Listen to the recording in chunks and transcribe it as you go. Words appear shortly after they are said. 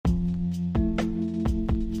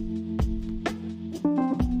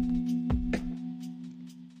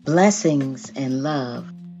Blessings and love.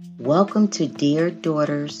 Welcome to Dear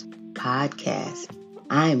Daughters Podcast.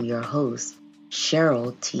 I'm your host,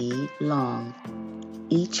 Cheryl T. Long.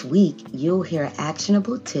 Each week, you'll hear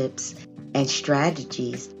actionable tips and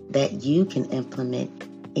strategies that you can implement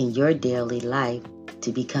in your daily life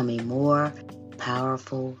to become a more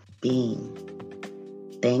powerful being.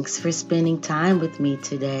 Thanks for spending time with me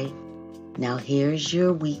today. Now here's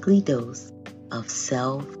your weekly dose of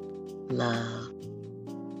self-love.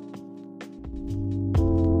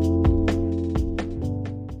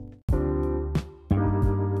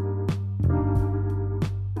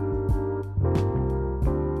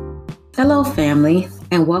 Hello, family,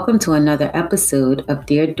 and welcome to another episode of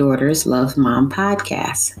Dear Daughters Love Mom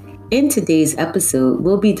podcast. In today's episode,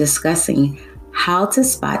 we'll be discussing how to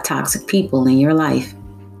spot toxic people in your life.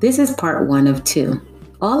 This is part 1 of 2.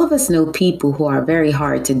 All of us know people who are very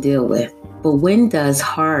hard to deal with, but when does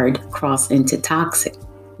hard cross into toxic?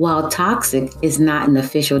 While toxic is not an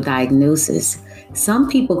official diagnosis, some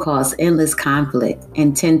people cause endless conflict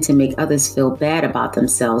and tend to make others feel bad about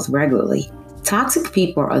themselves regularly. Toxic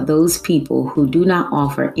people are those people who do not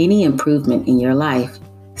offer any improvement in your life.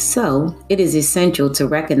 So, it is essential to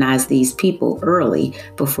recognize these people early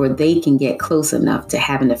before they can get close enough to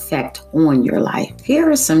have an effect on your life. Here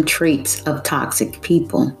are some traits of toxic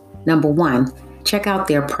people. Number 1, check out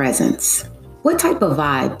their presence. What type of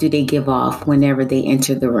vibe do they give off whenever they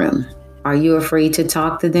enter the room? Are you afraid to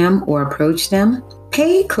talk to them or approach them?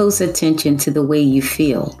 Pay close attention to the way you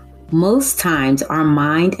feel. Most times, our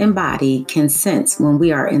mind and body can sense when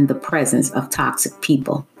we are in the presence of toxic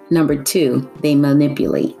people. Number 2, they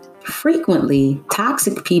manipulate. Frequently,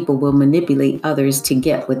 toxic people will manipulate others to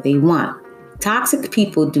get what they want. Toxic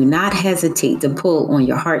people do not hesitate to pull on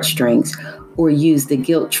your heartstrings or use the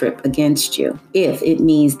guilt trip against you if it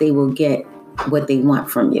means they will get what they want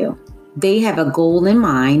from you. They have a goal in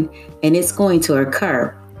mind, and it's going to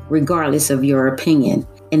occur regardless of your opinion.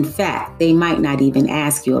 In fact, they might not even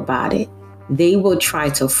ask you about it. They will try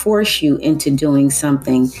to force you into doing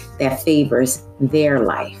something that favors their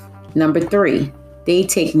life. Number 3, they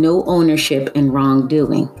take no ownership in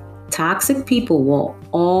wrongdoing. Toxic people will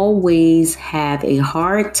always have a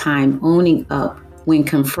hard time owning up when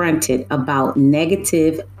confronted about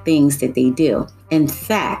negative things that they do. In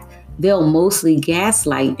fact, they'll mostly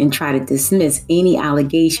gaslight and try to dismiss any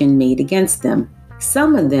allegation made against them.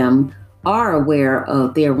 Some of them are aware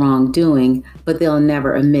of their wrongdoing, but they'll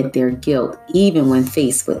never admit their guilt, even when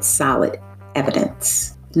faced with solid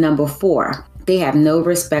evidence. Number 4, they have no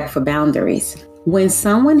respect for boundaries. When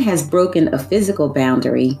someone has broken a physical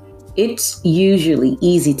boundary, it's usually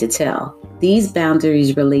easy to tell. These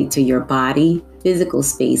boundaries relate to your body, physical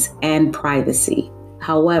space, and privacy.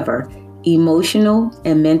 However, emotional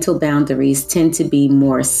and mental boundaries tend to be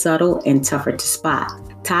more subtle and tougher to spot.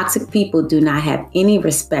 Toxic people do not have any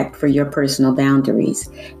respect for your personal boundaries,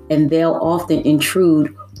 and they'll often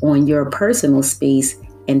intrude on your personal space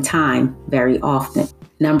and time very often.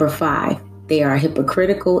 Number 5, they are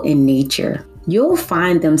hypocritical in nature. You'll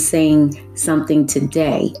find them saying something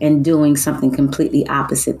today and doing something completely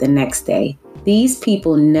opposite the next day. These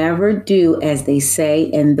people never do as they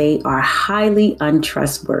say, and they are highly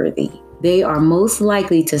untrustworthy. They are most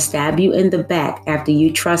likely to stab you in the back after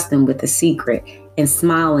you trust them with a secret and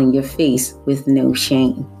smile in your face with no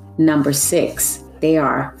shame. Number 6, they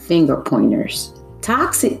are finger pointers.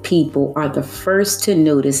 Toxic people are the first to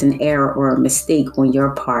notice an error or a mistake on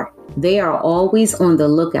your part. They are always on the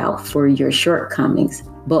lookout for your shortcomings,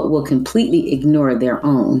 but will completely ignore their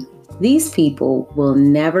own. These people will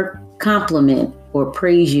never compliment or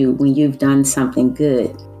praise you when you've done something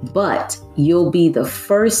good, but you'll be the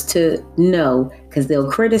first to know because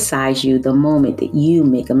they'll criticize you the moment that you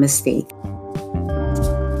make a mistake.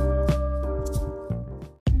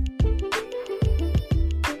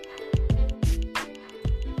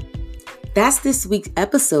 That's this week's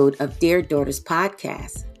episode of Dear Daughters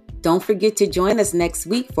Podcast. Don't forget to join us next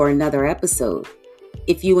week for another episode.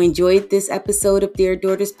 If you enjoyed this episode of Dear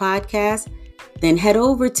Daughters Podcast, then head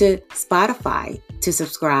over to Spotify to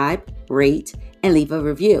subscribe, rate, and leave a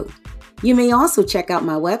review. You may also check out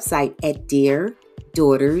my website at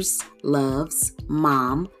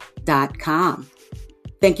deardaughterslovesmom.com.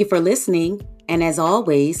 Thank you for listening, and as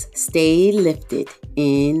always, stay lifted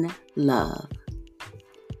in love.